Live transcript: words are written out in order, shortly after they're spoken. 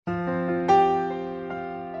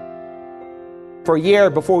for a year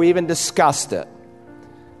before we even discussed it.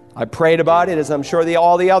 I prayed about it, as I'm sure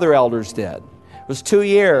all the other elders did. It was 2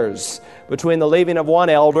 years between the leaving of one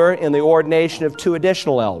elder and the ordination of 2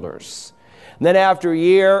 additional elders. And then after a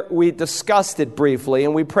year, we discussed it briefly,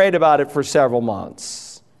 and we prayed about it for several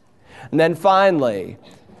months. And then finally,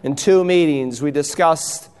 in 2 meetings, we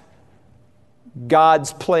discussed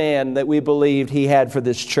God's plan that we believed He had for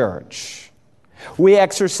this church. We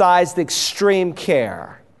exercised extreme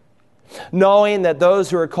care, knowing that those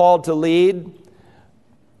who are called to lead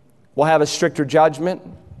will have a stricter judgment,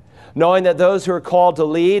 knowing that those who are called to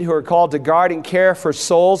lead, who are called to guard and care for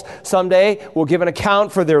souls, someday will give an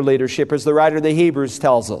account for their leadership, as the writer of the Hebrews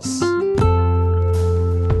tells us.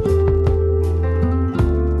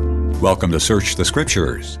 Welcome to Search the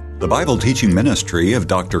Scriptures, the Bible teaching ministry of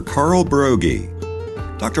Dr. Carl Broggi.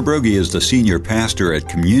 Dr. Broggi is the senior pastor at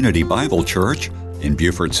Community Bible Church in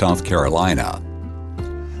Beaufort, South Carolina.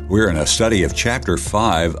 We're in a study of chapter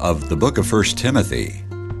 5 of the book of 1 Timothy.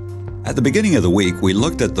 At the beginning of the week, we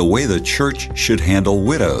looked at the way the church should handle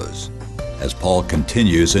widows. As Paul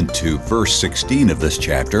continues into verse 16 of this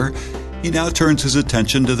chapter, he now turns his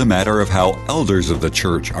attention to the matter of how elders of the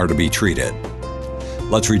church are to be treated.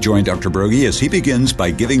 Let's rejoin Dr. Broggi as he begins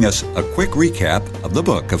by giving us a quick recap of the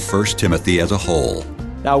book of 1 Timothy as a whole.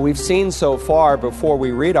 Now, we've seen so far, before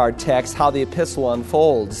we read our text, how the epistle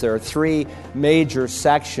unfolds. There are 3 major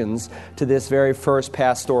sections to this very first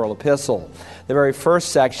pastoral epistle. The very first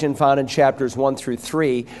section, found in chapters 1 through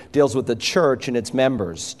 3, deals with the church and its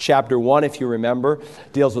members. Chapter 1, if you remember,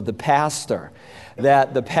 deals with the pastor.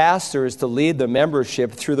 That the pastor is to lead the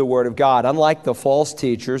membership through the Word of God, unlike the false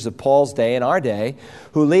teachers of Paul's day and our day,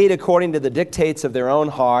 who lead according to the dictates of their own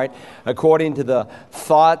heart, according to the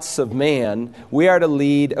thoughts of man. We are to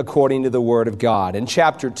lead according to the Word of God. In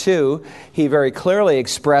chapter 2, he very clearly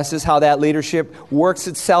expresses how that leadership works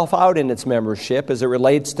itself out in its membership as it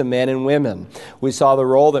relates to men and women. We saw the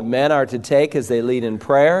role that men are to take as they lead in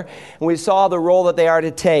prayer, and we saw the role that they are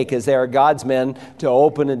to take as they are God's men to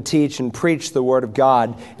open and teach and preach the Word of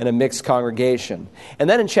God in a mixed congregation. And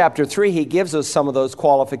then in chapter 3, he gives us some of those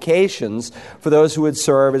qualifications for those who would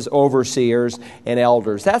serve as overseers and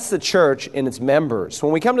elders. That's the church and its members.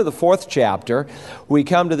 When we come to the 4th chapter, we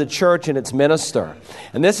come to the church and its minister.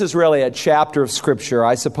 And this is really a chapter of Scripture,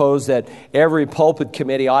 I suppose, that every pulpit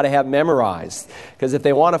committee ought to have memorized. Because if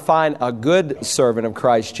they want to find a good servant of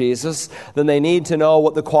Christ Jesus, then they need to know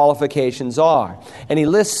what the qualifications are. And he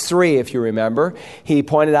lists 3, if you remember. He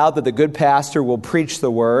pointed out that the good pastor will preach the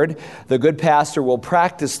Word, the good pastor will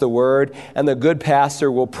practice the Word, and the good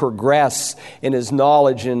pastor will progress in his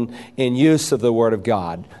knowledge and in use of the Word of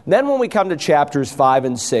God. Then when we come to chapters 5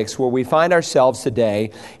 and 6, where we find ourselves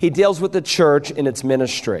today, he deals with the church in its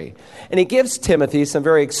ministry. And he gives Timothy some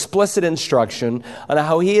very explicit instruction on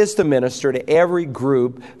how he is to minister to every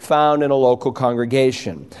group found in a local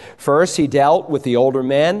congregation. First, he dealt with the older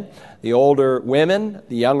men, the older women,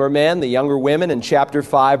 the younger men, the younger women in chapter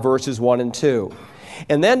 5, verses 1 and 2.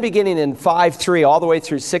 And then beginning in 5:3 all the way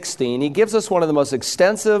through 16, he gives us one of the most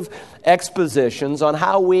extensive expositions on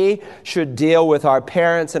how we should deal with our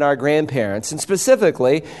parents and our grandparents, and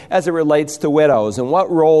specifically as it relates to widows and what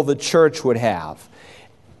role the church would have.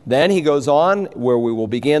 Then he goes on, where we will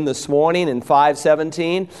begin this morning in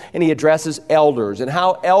 5:17, and he addresses elders and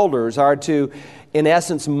how elders are to, in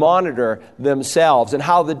essence, monitor themselves and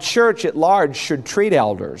how the church at large should treat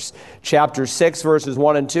elders. Chapter 6, verses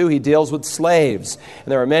 1 and 2, he deals with slaves.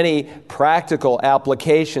 And there are many practical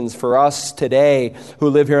applications for us today who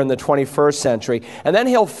live here in the 21st century. And then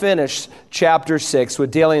he'll finish chapter 6 with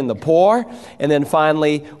dealing with the poor, and then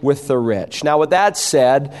finally with the rich. Now, with that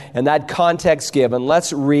said, and that context given,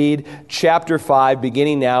 let's read chapter 5,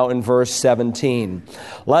 beginning now in verse 17.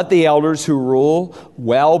 Let the elders who rule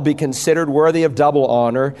well be considered worthy of double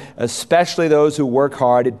honor, especially those who work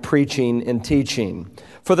hard at preaching and teaching.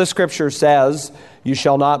 For the Scripture says, "You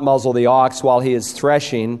shall not muzzle the ox while he is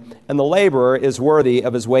threshing, and the laborer is worthy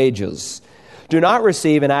of his wages. Do not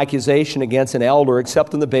receive an accusation against an elder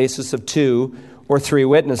except on the basis of 2 or 3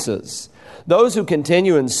 witnesses. Those who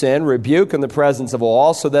continue in sin rebuke in the presence of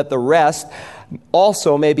all, so that the rest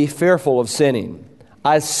also may be fearful of sinning.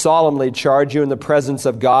 I solemnly charge you in the presence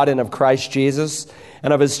of God and of Christ Jesus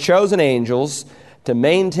and of his chosen angels to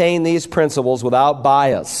maintain these principles without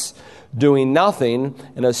bias, doing nothing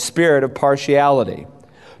in a spirit of partiality.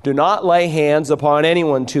 Do not lay hands upon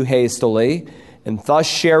anyone too hastily, and thus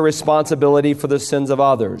share responsibility for the sins of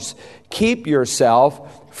others. Keep yourself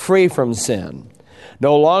free from sin.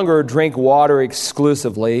 No longer drink water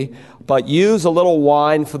exclusively, but use a little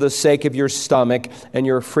wine for the sake of your stomach and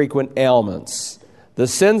your frequent ailments. The The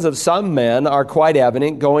sins of some men are quite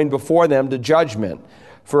evident, going before them to judgment.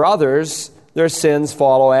 For others, their sins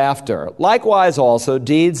follow after. Likewise also,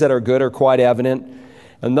 deeds that are good are quite evident,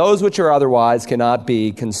 and those which are otherwise cannot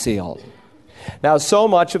be concealed. Now, so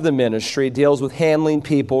much of the ministry deals with handling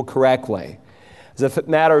people correctly. As a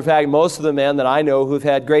matter of fact, most of the men that I know who've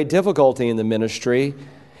had great difficulty in the ministry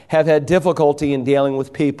have had difficulty in dealing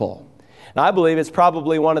with people. And I believe it's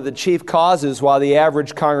probably one of the chief causes why the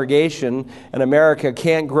average congregation in America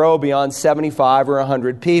can't grow beyond 75 or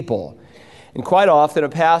 100 people. And quite often, a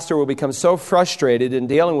pastor will become so frustrated in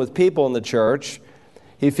dealing with people in the church,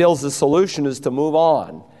 he feels the solution is to move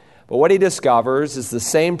on. But what he discovers is the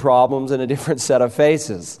same problems in a different set of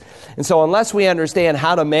faces. And so unless we understand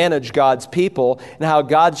how to manage God's people and how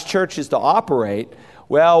God's church is to operate,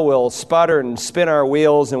 well, we'll sputter and spin our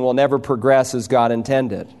wheels and we'll never progress as God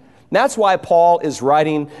intended. And that's why Paul is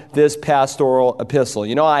writing this pastoral epistle.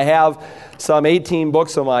 You know, I have some 18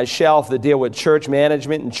 books on my shelf that deal with church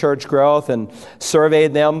management and church growth, and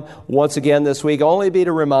surveyed them once again this week, only to be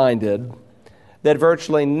reminded that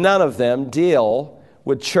virtually none of them deal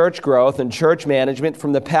with church growth and church management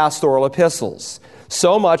from the pastoral epistles.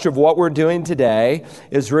 So much of what we're doing today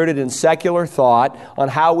is rooted in secular thought on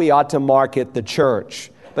how we ought to market the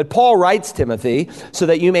church. But Paul writes Timothy so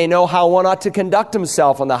that you may know how one ought to conduct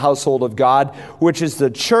himself in the household of God, which is the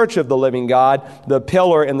church of the living God, the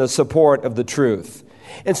pillar and the support of the truth.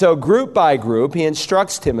 And so group by group, he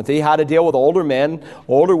instructs Timothy how to deal with older men,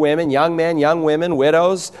 older women, young men, young women,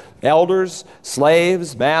 widows, elders,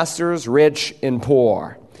 slaves, masters, rich and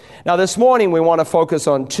poor. Now this morning we want to focus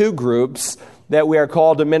on two groups that we are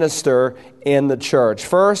called to minister in the church.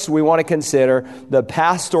 First, we want to consider the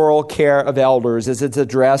pastoral care of elders as it's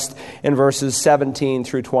addressed in verses 17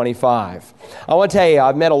 through 25. I want to tell you,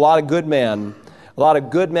 I've met a lot of good men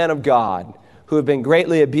of God who have been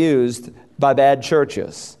greatly abused by bad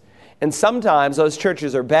churches. And sometimes those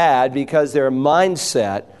churches are bad because their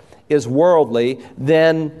mindset is worldly,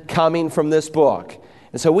 then coming from this book.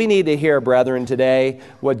 And so we need to hear, brethren, today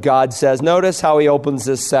what God says. Notice how he opens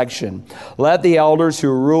this section. Let the elders who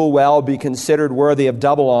rule well be considered worthy of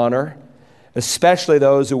double honor, especially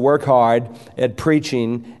those who work hard at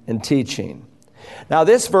preaching and teaching. Now,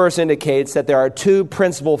 this verse indicates that there are two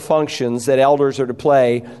principal functions that elders are to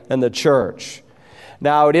play in the church.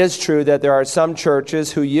 Now, it is true that there are some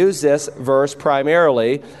churches who use this verse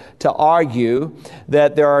primarily to argue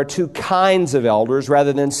that there are two kinds of elders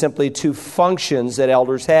rather than simply two functions that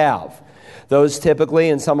elders have. Those typically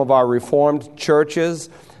in some of our Reformed churches,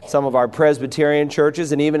 some of our Presbyterian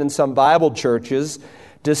churches, and even in some Bible churches,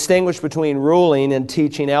 distinguish between ruling and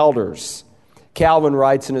teaching elders. Calvin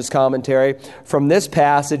writes in his commentary, from this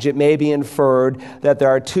passage it may be inferred that there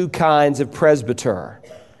are two kinds of presbyter.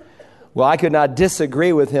 Well, I could not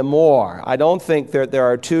disagree with him more. I don't think that there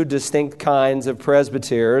are two distinct kinds of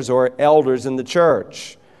presbyters or elders in the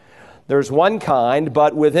church. There's one kind,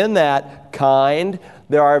 but within that kind,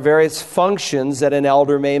 there are various functions that an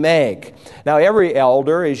elder may make. Now, every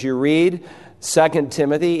elder, as you read 2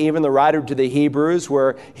 Timothy, even the writer to the Hebrews,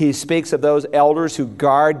 where he speaks of those elders who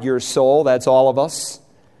guard your soul, that's all of us.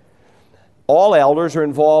 All elders are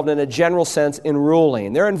involved in a general sense in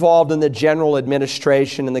ruling. They're involved in the general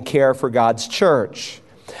administration and the care for God's church.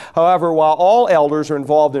 However, while all elders are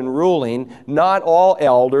involved in ruling, not all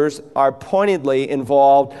elders are pointedly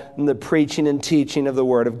involved in the preaching and teaching of the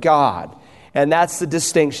Word of God. And that's the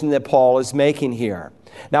distinction that Paul is making here.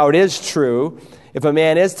 Now, it is true, if a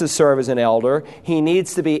man is to serve as an elder, he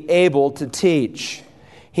needs to be able to teach.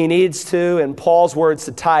 He needs to, in Paul's words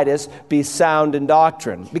to Titus, be sound in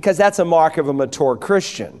doctrine, because that's a mark of a mature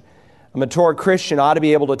Christian. A mature Christian ought to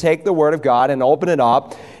be able to take the Word of God and open it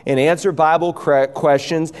up and answer Bible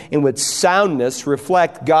questions and with soundness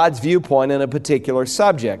reflect God's viewpoint in a particular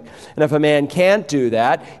subject. And if a man can't do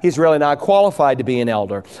that, he's really not qualified to be an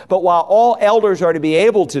elder. But while all elders are to be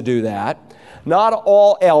able to do that, not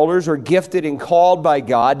all elders are gifted and called by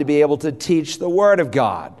God to be able to teach the Word of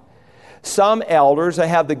God. Some elders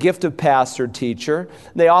have the gift of pastor teacher.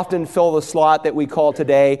 They often fill the slot that we call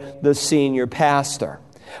today the senior pastor.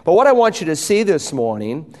 But what I want you to see this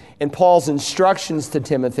morning in Paul's instructions to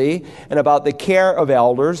Timothy and about the care of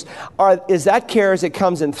elders is that care as it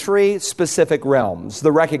comes in three specific realms.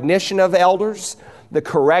 The recognition of elders, the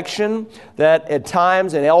correction that at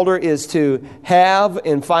times an elder is to have,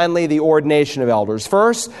 and finally the ordination of elders.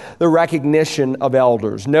 First, the recognition of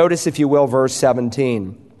elders. Notice, if you will, verse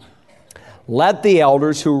 17. Let the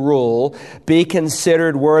elders who rule be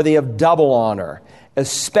considered worthy of double honor,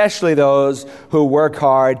 especially those who work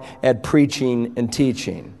hard at preaching and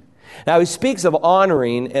teaching. Now, he speaks of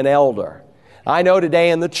honoring an elder. I know today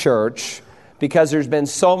in the church, because there's been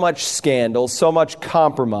so much scandal, so much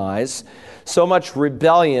compromise, so much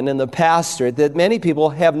rebellion in the pastorate that many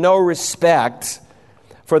people have no respect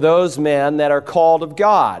for those men that are called of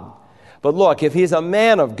God. But look, if he's a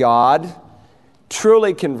man of God,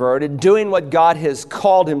 truly converted, doing what God has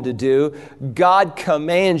called him to do, God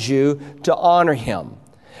commands you to honor him.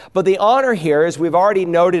 But the honor here, as we've already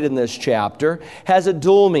noted in this chapter, has a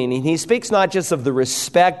dual meaning. He speaks not just of the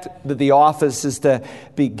respect that the office is to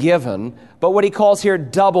be given, but what he calls here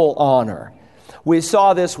double honor. We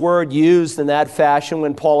saw this word used in that fashion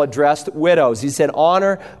when Paul addressed widows. He said,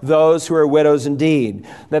 honor those who are widows indeed.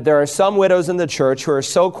 That there are some widows in the church who are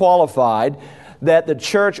so qualified that the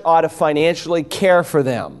church ought to financially care for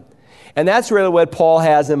them. And that's really what Paul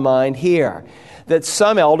has in mind here. That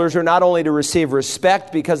some elders are not only to receive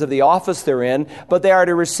respect because of the office they're in, but they are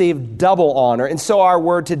to receive double honor. And so our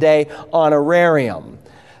word today, honorarium.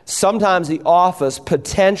 Sometimes the office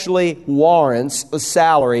potentially warrants a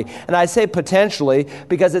salary. And I say potentially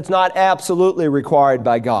because it's not absolutely required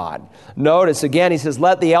by God. Notice again, he says,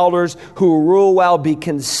 let the elders who rule well be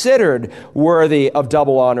considered worthy of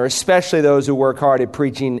double honor, especially those who work hard at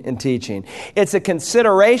preaching and teaching. It's a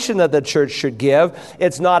consideration that the church should give.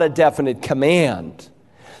 It's not a definite command.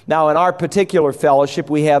 Now, in our particular fellowship,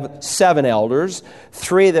 we have 7 elders,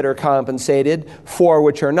 3 that are compensated, 4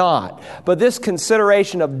 which are not. But this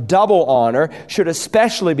consideration of double honor should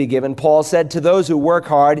especially be given, Paul said, to those who work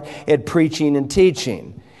hard at preaching and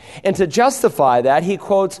teaching. And to justify that, he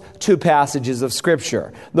quotes 2 passages of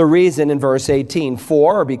Scripture. The reason in verse 18,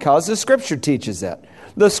 for or because the Scripture teaches it.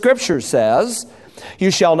 The Scripture says,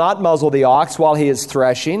 you shall not muzzle the ox while he is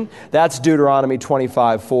threshing. That's Deuteronomy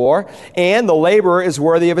 25:4. And the laborer is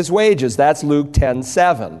worthy of his wages. That's Luke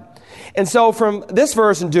 10:7. And so from this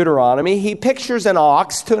verse in Deuteronomy, he pictures an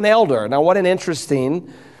ox to an elder. Now what an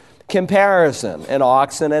interesting comparison, an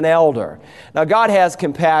ox and an elder. Now God has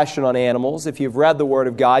compassion on animals. If you've read the Word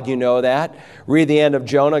of God, you know that. Read the end of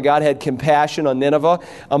Jonah. God had compassion on Nineveh,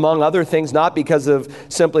 among other things, not because of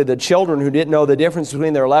simply the children who didn't know the difference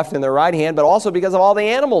between their left and their right hand, but also because of all the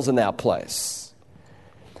animals in that place.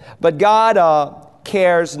 But God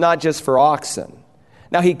cares not just for oxen.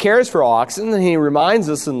 Now he cares for oxen, and he reminds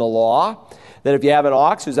us in the law that if you have an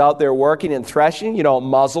ox who's out there working and threshing, you don't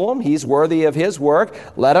muzzle him. He's worthy of his work.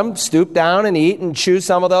 Let him stoop down and eat and chew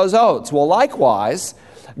some of those oats. Well, likewise,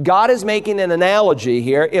 God is making an analogy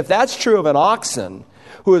here. If that's true of an oxen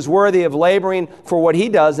who is worthy of laboring for what he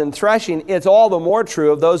does in threshing, it's all the more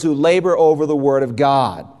true of those who labor over the Word of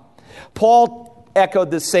God. Paul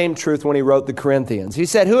echoed this same truth when he wrote the Corinthians. He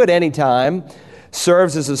said, who at any time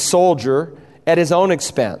serves as a soldier at his own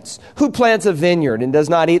expense? Who plants a vineyard and does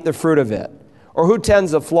not eat the fruit of it? Or who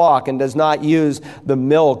tends a flock and does not use the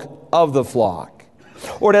milk of the flock?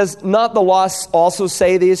 Or does not the law also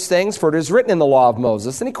say these things? For it is written in the law of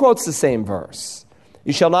Moses. And he quotes the same verse.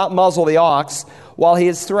 You shall not muzzle the ox while he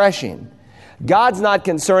is threshing. God's not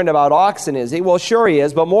concerned about oxen, is he? Well, sure he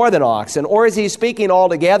is, but more than oxen. Or is he speaking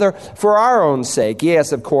altogether for our own sake?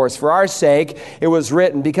 Yes, of course, for our sake it was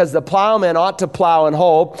written, because the plowman ought to plow in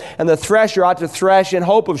hope, and the thresher ought to thresh in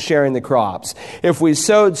hope of sharing the crops. If we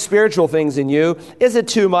sowed spiritual things in you, is it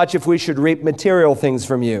too much if we should reap material things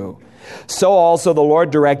from you? So also the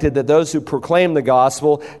Lord directed that those who proclaim the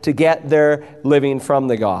gospel to get their living from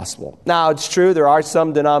the gospel. Now, it's true, there are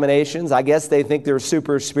some denominations, I guess they think they're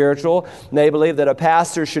super spiritual, and they believe that a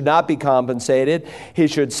pastor should not be compensated. He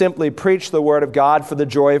should simply preach the Word of God for the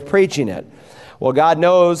joy of preaching it. Well, God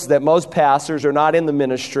knows that most pastors are not in the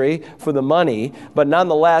ministry for the money, but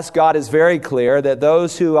nonetheless, God is very clear that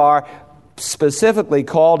those who are specifically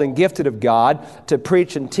called and gifted of God to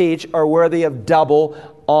preach and teach are worthy of double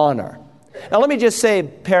honor. Now let me just say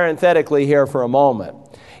parenthetically here for a moment.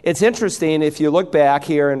 It's interesting if you look back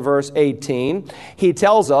here in verse 18, he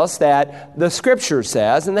tells us that the Scripture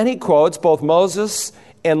says, and then he quotes both Moses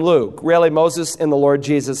and Luke, really Moses and the Lord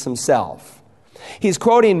Jesus himself. He's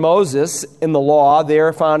quoting Moses in the law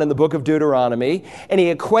there found in the book of Deuteronomy, and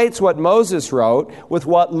he equates what Moses wrote with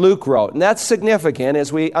what Luke wrote. And that's significant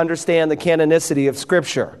as we understand the canonicity of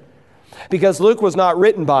Scripture. Because Luke was not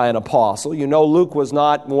written by an apostle. You know, Luke was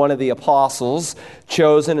not one of the apostles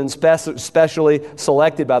chosen and specially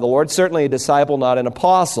selected by the Lord. Certainly a disciple, not an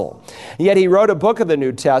apostle. Yet he wrote a book of the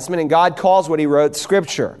New Testament, and God calls what he wrote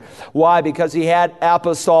Scripture. Why? Because he had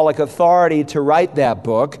apostolic authority to write that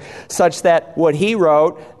book, such that what he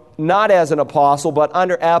wrote, not as an apostle, but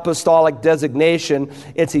under apostolic designation,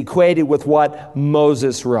 it's equated with what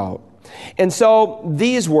Moses wrote. And so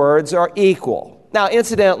these words are equal. Now,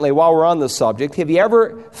 incidentally, while we're on the subject, have you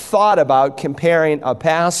ever thought about comparing a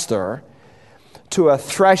pastor to a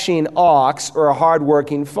threshing ox or a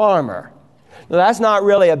hardworking farmer? Now, that's not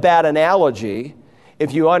really a bad analogy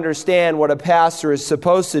if you understand what a pastor is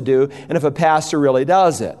supposed to do and if a pastor really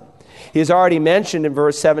does it. He's already mentioned in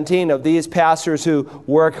verse 17 of these pastors who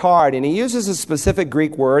work hard, and he uses a specific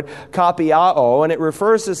Greek word, kapiao, and it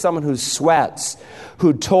refers to someone who sweats,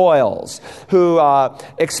 who toils, who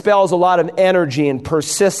expels a lot of energy and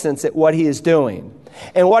persistence at what he is doing.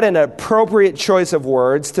 And what an appropriate choice of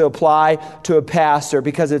words to apply to a pastor,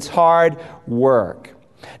 because it's hard work.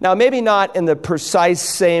 Now, maybe not in the precise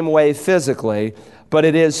same way physically, but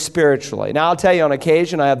it is spiritually. Now, I'll tell you, on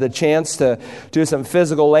occasion, I have the chance to do some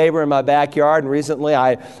physical labor in my backyard, and recently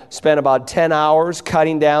I spent about 10 hours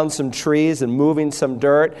cutting down some trees and moving some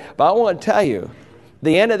dirt. But I want to tell you,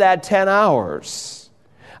 the end of that 10 hours,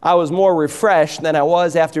 I was more refreshed than I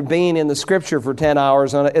was after being in the Scripture for 10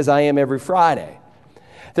 hours as I am every Friday.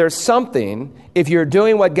 There's something, if you're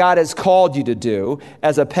doing what God has called you to do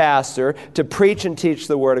as a pastor, to preach and teach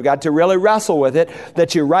the Word of God, to really wrestle with it,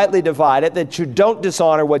 that you rightly divide it, that you don't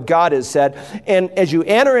dishonor what God has said. And as you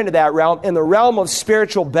enter into that realm, in the realm of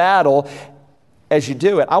spiritual battle, as you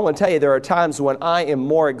do it, I want to tell you, there are times when I am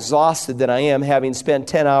more exhausted than I am having spent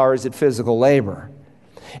 10 hours at physical labor.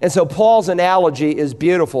 And so Paul's analogy is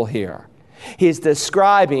beautiful here. He's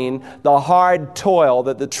describing the hard toil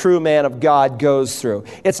that the true man of God goes through.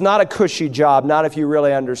 It's not a cushy job, not if you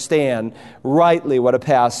really understand rightly what a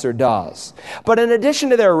pastor does. But in addition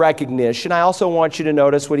to their recognition, I also want you to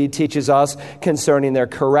notice what he teaches us concerning their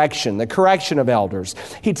correction, the correction of elders.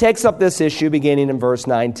 He takes up this issue beginning in verse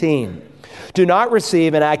 19. Do not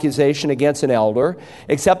receive an accusation against an elder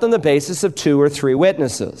except on the basis of 2 or 3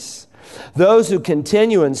 witnesses. Those who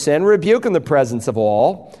continue in sin rebuke in the presence of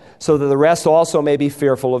all, so that the rest also may be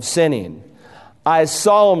fearful of sinning. I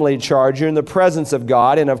solemnly charge you in the presence of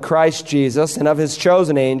God and of Christ Jesus and of his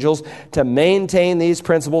chosen angels to maintain these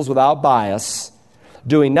principles without bias,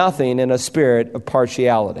 doing nothing in a spirit of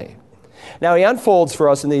partiality. Now, he unfolds for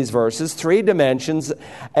us in these verses 3 dimensions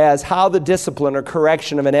as how the discipline or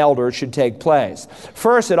correction of an elder should take place.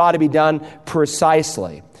 First, it ought to be done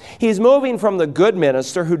precisely. He's moving from the good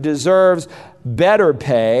minister who deserves better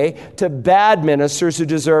pay to bad ministers who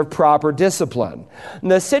deserve proper discipline.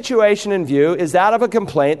 And the situation in view is that of a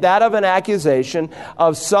complaint, that of an accusation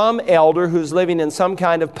of some elder who's living in some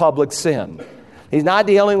kind of public sin. He's not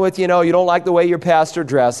dealing with, you don't like the way your pastor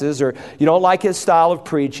dresses, or you don't like his style of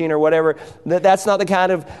preaching or whatever. That's not the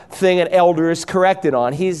kind of thing an elder is corrected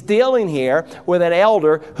on. He's dealing here with an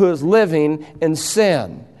elder who is living in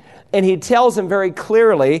sin. And he tells him very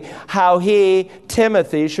clearly how he,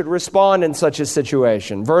 Timothy, should respond in such a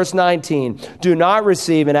situation. Verse 19, do not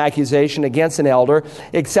receive an accusation against an elder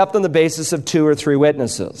except on the basis of 2 or 3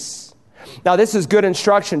 witnesses. Now, this is good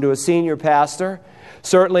instruction to a senior pastor,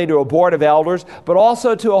 certainly to a board of elders, but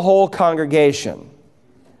also to a whole congregation.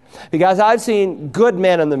 Because I've seen good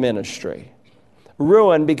men in the ministry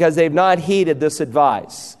ruined because they've not heeded this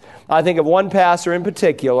advice. I think of one pastor in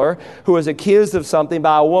particular who was accused of something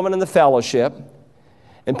by a woman in the fellowship,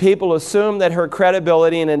 and people assumed that her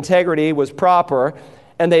credibility and integrity was proper,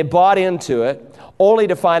 and they bought into it, only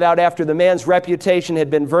to find out after the man's reputation had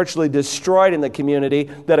been virtually destroyed in the community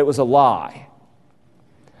that it was a lie.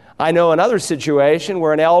 I know another situation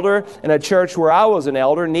where an elder in a church where I was an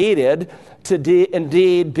elder needed to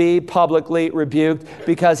indeed be publicly rebuked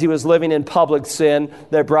because he was living in public sin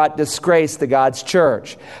that brought disgrace to God's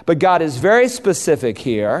church. But God is very specific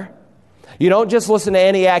here. You don't just listen to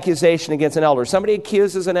any accusation against an elder. Somebody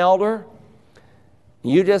accuses an elder,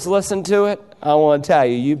 you just listen to it. I want to tell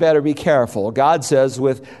you, you better be careful. God says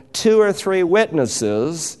with 2 or 3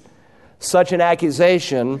 witnesses, such an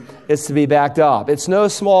accusation is to be backed up. It's no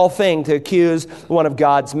small thing to accuse one of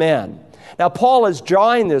God's men. Now, Paul is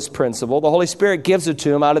drawing this principle. The Holy Spirit gives it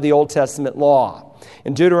to him out of the Old Testament law.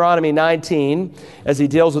 In Deuteronomy 19, as he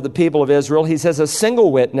deals with the people of Israel, he says, a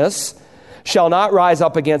single witness shall not rise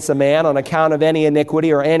up against a man on account of any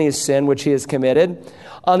iniquity or any sin which he has committed.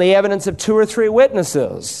 On the evidence of 2 or 3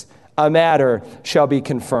 witnesses, a matter shall be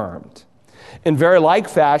confirmed. In very like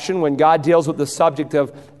fashion, when God deals with the subject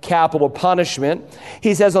of capital punishment,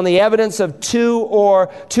 he says, on the evidence of 2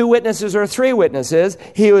 witnesses or 3 witnesses,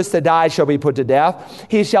 he who is to die shall be put to death.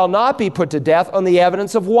 He shall not be put to death on the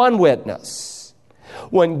evidence of 1 witness.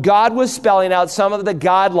 When God was spelling out some of the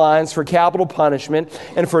guidelines for capital punishment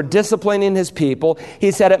and for disciplining his people,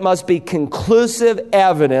 he said it must be conclusive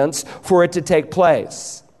evidence for it to take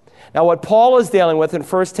place. Now, what Paul is dealing with in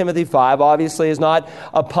 1 Timothy 5 obviously is not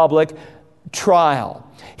a public trial.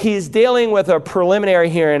 He's dealing with a preliminary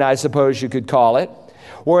hearing, I suppose you could call it,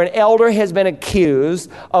 where an elder has been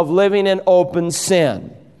accused of living in open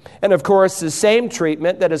sin. And of course, the same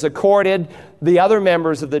treatment that is accorded the other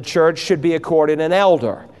members of the church should be accorded an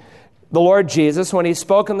elder. The Lord Jesus, when he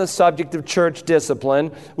spoke on the subject of church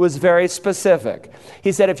discipline, was very specific.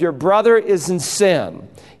 He said, if your brother is in sin,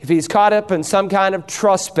 if he's caught up in some kind of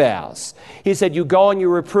trespass, he said, you go and you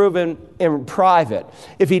reprove him in private.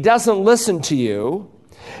 If he doesn't listen to you,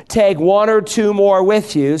 take one or two more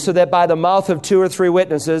with you, so that by the mouth of 2 or 3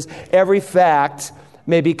 witnesses, every fact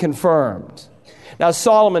may be confirmed. Now,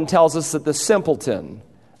 Solomon tells us that the simpleton,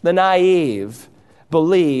 the naive,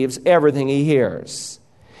 believes everything he hears.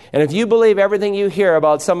 And if you believe everything you hear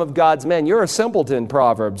about some of God's men, you're a simpleton,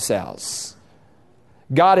 Proverbs says.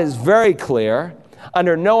 God is very clear,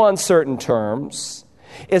 under no uncertain terms.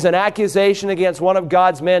 Is an accusation against one of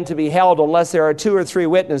God's men to be held unless there are 2 or 3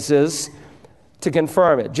 witnesses to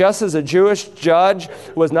confirm it? Just as a Jewish judge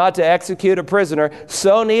was not to execute a prisoner,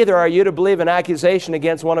 so neither are you to believe an accusation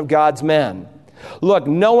against one of God's men. Look,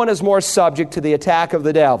 no one is more subject to the attack of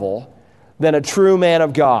the devil than a true man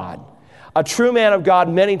of God. A true man of God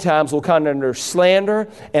many times will come under slander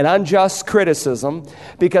and unjust criticism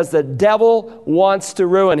because the devil wants to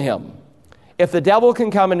ruin him. If the devil can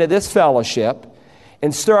come into this fellowship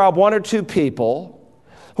and stir up 1 or 2 people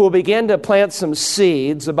who will begin to plant some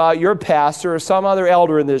seeds about your pastor or some other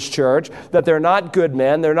elder in this church, that they're not good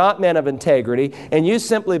men, they're not men of integrity, and you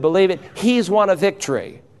simply believe it, he's won a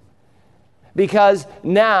victory. Because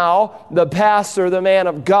now the pastor, the man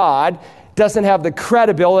of God, doesn't have the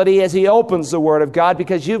credibility as he opens the Word of God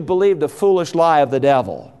because you've believed the foolish lie of the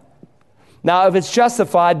devil. Now, if it's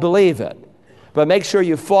justified, believe it. But make sure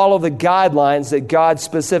you follow the guidelines that God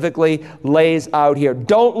specifically lays out here.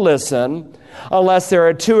 Don't listen unless there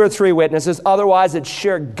are 2 or 3 witnesses. Otherwise, it's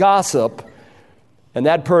sheer gossip, and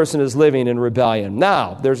that person is living in rebellion.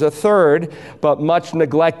 Now, there's a third but much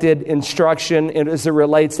neglected instruction as it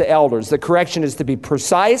relates to elders. The correction is to be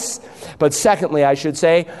precise, but secondly, I should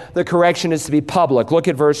say, the correction is to be public. Look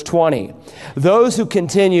at verse 20. Those who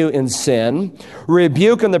continue in sin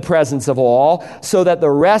rebuke in the presence of all, so that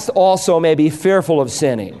the rest also may be fearful of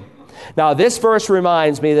sinning. Now, this verse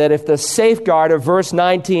reminds me that if the safeguard of verse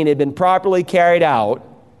 19 had been properly carried out,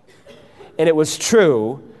 and it was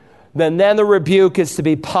true, then the rebuke is to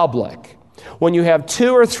be public. When you have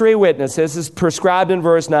 2 or 3 witnesses, as prescribed in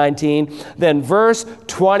verse 19, then verse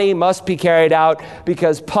 20 must be carried out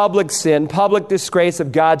because public sin, public disgrace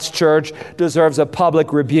of God's church deserves a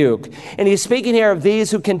public rebuke. And he's speaking here of these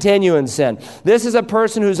who continue in sin. This is a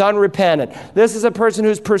person who's unrepentant. This is a person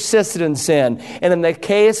who's persistent in sin. And in the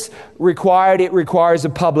case required, it requires a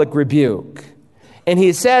public rebuke. And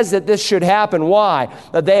he says that this should happen. Why?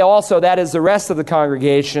 That they also, that is the rest of the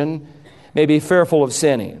congregation, may be fearful of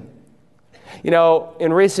sinning. You know,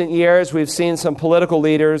 in recent years, we've seen some political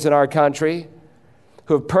leaders in our country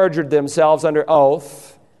who have perjured themselves under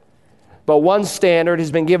oath, but one standard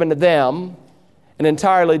has been given to them, an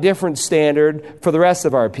entirely different standard for the rest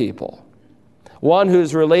of our people. One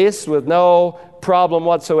who's released with no problem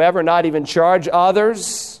whatsoever, not even charged.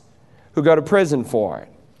 Others who go to prison for it.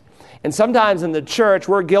 And sometimes in the church,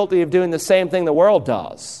 we're guilty of doing the same thing the world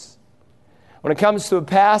does. When it comes to a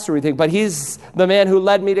pastor, we think, but he's the man who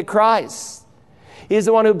led me to Christ. He's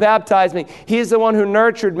the one who baptized me. He's the one who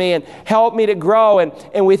nurtured me and helped me to grow.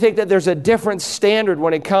 And we think that there's a different standard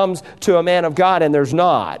when it comes to a man of God, and there's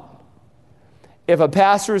not. If a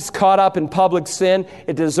pastor is caught up in public sin,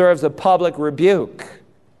 it deserves a public rebuke.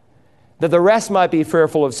 That the rest might be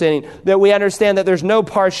fearful of sinning, that we understand that there's no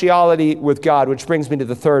partiality with God, which brings me to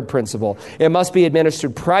the third principle. It must be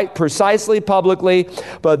administered precisely, publicly,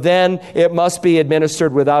 but then it must be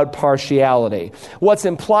administered without partiality. What's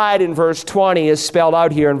implied in verse 20 is spelled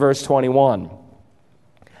out here in verse 21.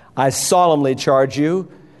 I solemnly charge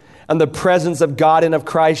you, in the presence of God and of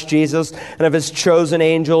Christ Jesus and of His chosen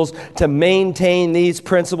angels, to maintain these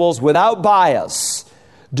principles without bias,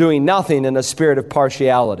 doing nothing in a spirit of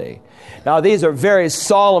partiality. Now, these are very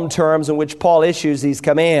solemn terms in which Paul issues these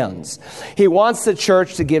commands. He wants the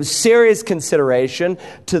church to give serious consideration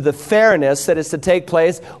to the fairness that is to take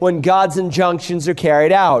place when God's injunctions are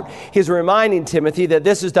carried out. He's reminding Timothy that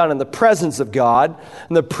this is done in the presence of God,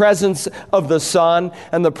 in the presence of the Son,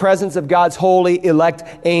 and the presence of God's holy elect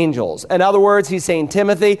angels. In other words, he's saying,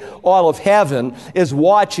 Timothy, all of heaven is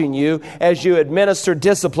watching you as you administer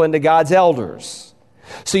discipline to God's elders.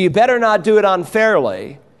 So you better not do it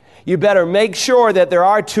unfairly. You better make sure that there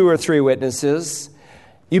are 2 or 3 witnesses.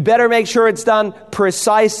 You better make sure it's done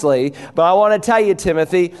precisely. But I want to tell you,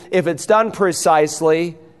 Timothy, if it's done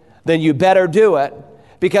precisely, then you better do it.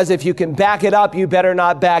 Because if you can back it up, you better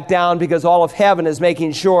not back down, because all of heaven is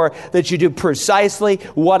making sure that you do precisely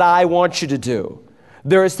what I want you to do.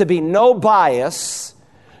 There is to be no bias,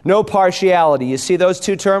 No partiality. You see those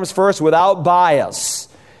two terms first, without bias.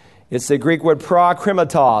 It's the Greek word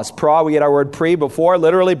prokrimitos. Pra, we get our word pre, before,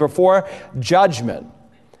 literally before judgment.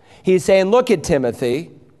 He's saying, look at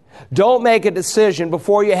Timothy. Don't make a decision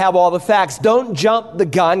before you have all the facts. Don't jump the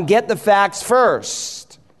gun. Get the facts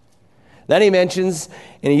first. Then he mentions,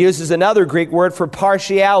 and he uses another Greek word for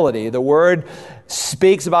partiality. The word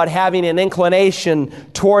speaks about having an inclination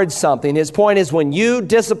towards something. His point is, when you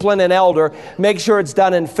discipline an elder, make sure it's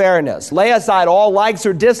done in fairness. Lay aside all likes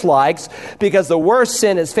or dislikes, because the worst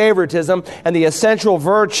sin is favoritism, and the essential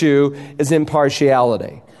virtue is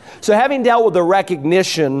impartiality. So having dealt with the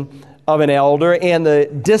recognition of an elder and the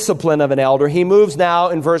discipline of an elder, he moves now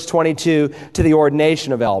in verse 22 to the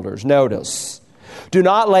ordination of elders. Notice, do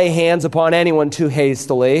not lay hands upon anyone too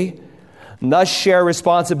hastily, and thus share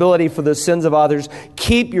responsibility for the sins of others.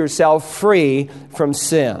 Keep yourself free from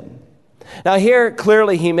sin. Now here,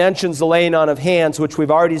 clearly, he mentions the laying on of hands, which we've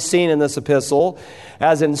already seen in this epistle,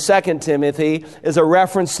 as in 2 Timothy, is a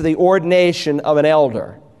reference to the ordination of an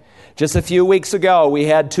elder. Just a few weeks ago, we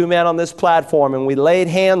had two men on this platform, and we laid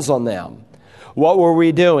hands on them. What were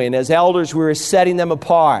we doing? As elders, we were setting them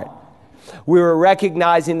apart. We were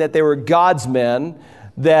recognizing that they were God's men,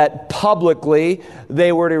 that publicly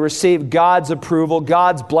they were to receive God's approval,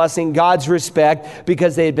 God's blessing, God's respect,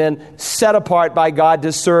 because they had been set apart by God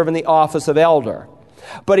to serve in the office of elder.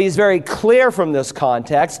 But he's very clear from this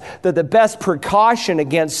context that the best precaution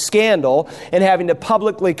against scandal and having to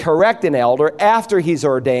publicly correct an elder after he's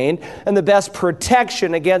ordained, and the best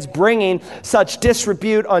protection against bringing such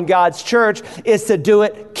disrepute on God's church, is to do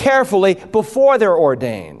it carefully before they're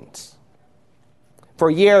ordained. For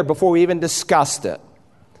a year before we even discussed it,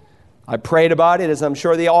 I prayed about it, as I'm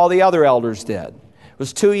sure all the other elders did. It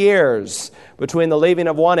was 2 years between the leaving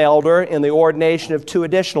of one elder and the ordination of 2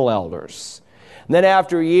 additional elders. And then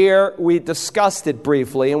after a year, we discussed it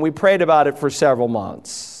briefly, and we prayed about it for several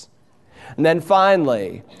months. And then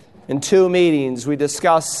finally, in 2 meetings, we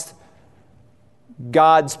discussed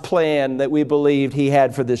God's plan that we believed He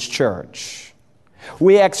had for this church.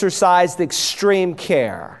 We exercised extreme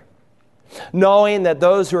care, knowing that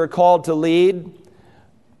those who are called to lead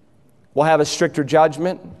will have a stricter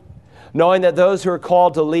judgment, knowing that those who are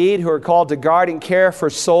called to lead, who are called to guard and care for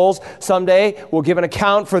souls, someday will give an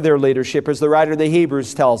account for their leadership, as the writer of the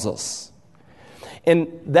Hebrews tells us. And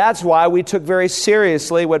that's why we took very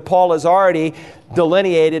seriously what Paul has already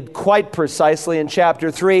delineated quite precisely in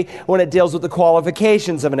chapter 3 when it deals with the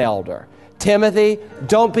qualifications of an elder. Timothy,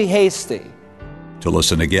 don't be hasty. To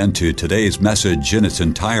listen again to today's message in its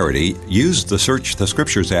entirety, use the Search the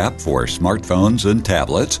Scriptures app for smartphones and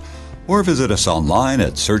tablets, or visit us online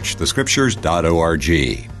at searchthescriptures.org.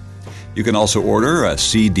 You can also order a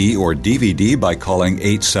CD or DVD by calling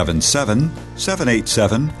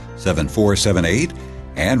 877-787-7478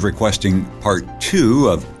 and requesting Part 2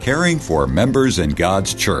 of Caring for Members in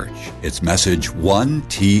God's Church. It's Message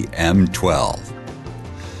 1TM12.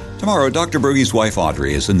 Tomorrow, Dr. Broggi's wife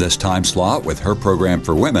Audrey is in this time slot with her program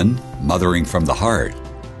for women, Mothering from the Heart.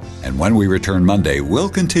 And when we return Monday, we'll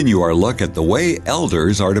continue our look at the way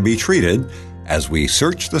elders are to be treated as we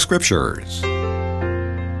search the Scriptures.